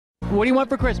What do you want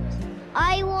for Christmas?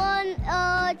 I want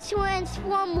a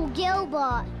transformable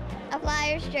Gilbot. A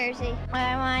Flyers jersey.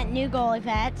 I want new goalie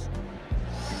pads.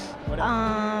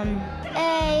 A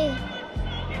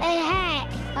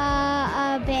hat.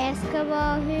 A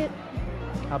basketball hoop.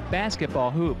 A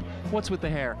basketball hoop. What's with the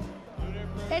hair?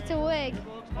 It's a wig.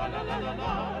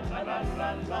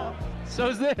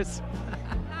 So's this.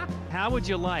 How would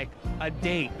you like a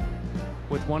date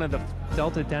with one of the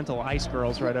Delta Dental Ice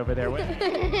Girls right over there?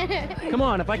 Come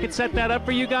on, if I could set that up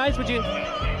for you guys, would you?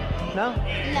 No?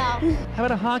 No. How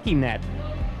about a hockey net?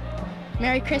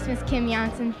 Merry Christmas, Kim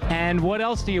Janssen. And what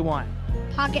else do you want?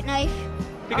 Pocket knife.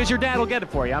 Because your dad will get it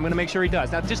for you. I'm going to make sure he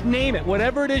does. Now, just name it,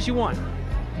 whatever it is you want.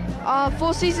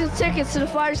 Full season tickets to the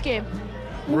Flyers game.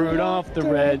 Rudolph the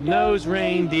red-nosed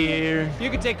reindeer. You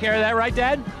can take care of that, right,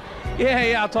 Dad?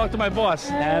 Yeah, I'll talk to my boss.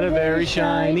 Had a very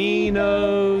shiny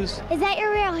nose. Is that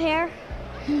your real hair?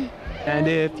 And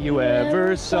if you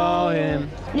ever saw him.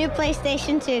 New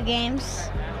PlayStation 2 games.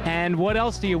 And what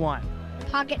else do you want?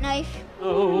 Pocket knife.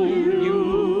 Oh,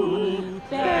 you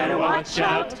better watch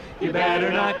out. You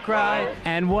better not cry.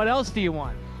 And what else do you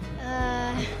want?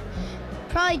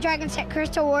 Probably Dragon's Head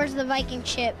Crystal Wars, the Viking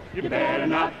ship. You better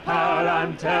not pout,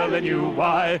 I'm telling you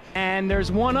why. And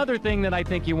there's one other thing that I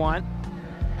think you want.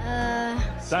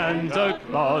 Santa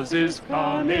Claus is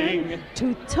coming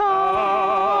to town.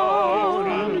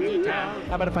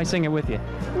 How about if I sing it with you?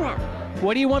 No.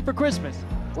 What do you want for Christmas?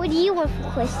 What do you want for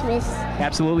Christmas?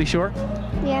 Absolutely sure?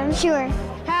 Yeah, I'm sure.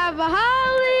 Have a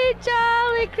holly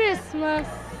jolly Christmas.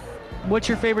 What's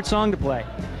your favorite song to play?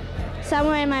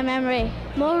 Somewhere in my memory.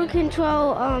 Motor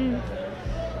control,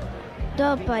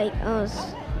 dirt bike,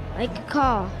 like a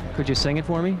car. Could you sing it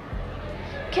for me?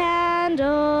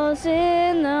 Candles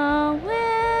in the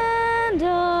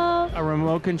window. A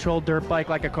remote-controlled dirt bike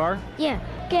like a car? Yeah.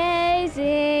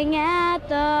 Gazing at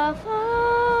the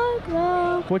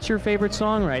foreglow. What's your favorite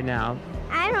song right now?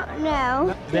 I don't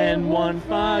know. Then one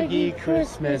foggy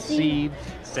Christmas Eve,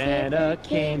 Santa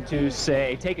came to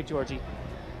say. Take it, Georgie.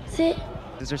 Sit.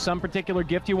 Is there some particular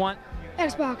gift you want?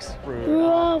 Xbox.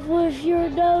 Rudolph with your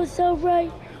nose so bright,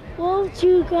 won't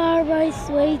you guard my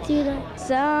sleigh tonight?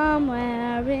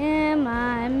 Somewhere in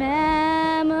my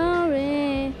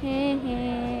memory.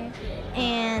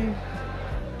 And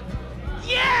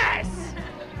Yes!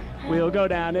 We'll go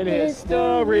down in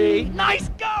history. Nice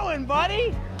going,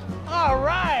 buddy. All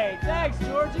right. Thanks,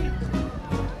 Georgie.